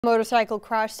Motorcycle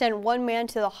crash sent one man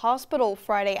to the hospital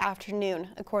Friday afternoon.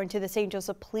 According to the St.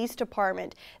 Joseph Police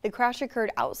Department, the crash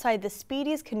occurred outside the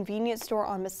Speedy's convenience store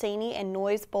on Masseny and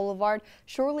Noyes Boulevard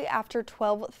shortly after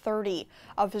 12:30.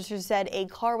 Officers said a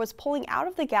car was pulling out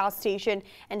of the gas station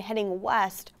and heading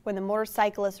west when the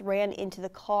motorcyclist ran into the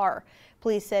car.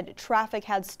 Police said traffic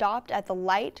had stopped at the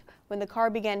light when the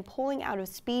car began pulling out of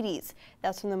Speedy's.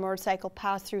 That's when the motorcycle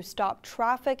passed through stopped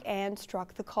traffic and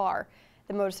struck the car.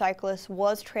 The motorcyclist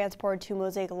was transported to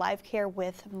Mosaic Life Care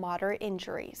with moderate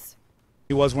injuries.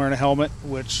 He was wearing a helmet,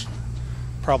 which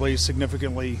probably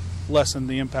significantly lessened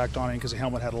the impact on him because the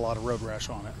helmet had a lot of road rash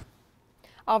on it.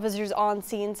 Officers on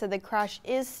scene said the crash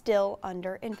is still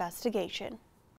under investigation.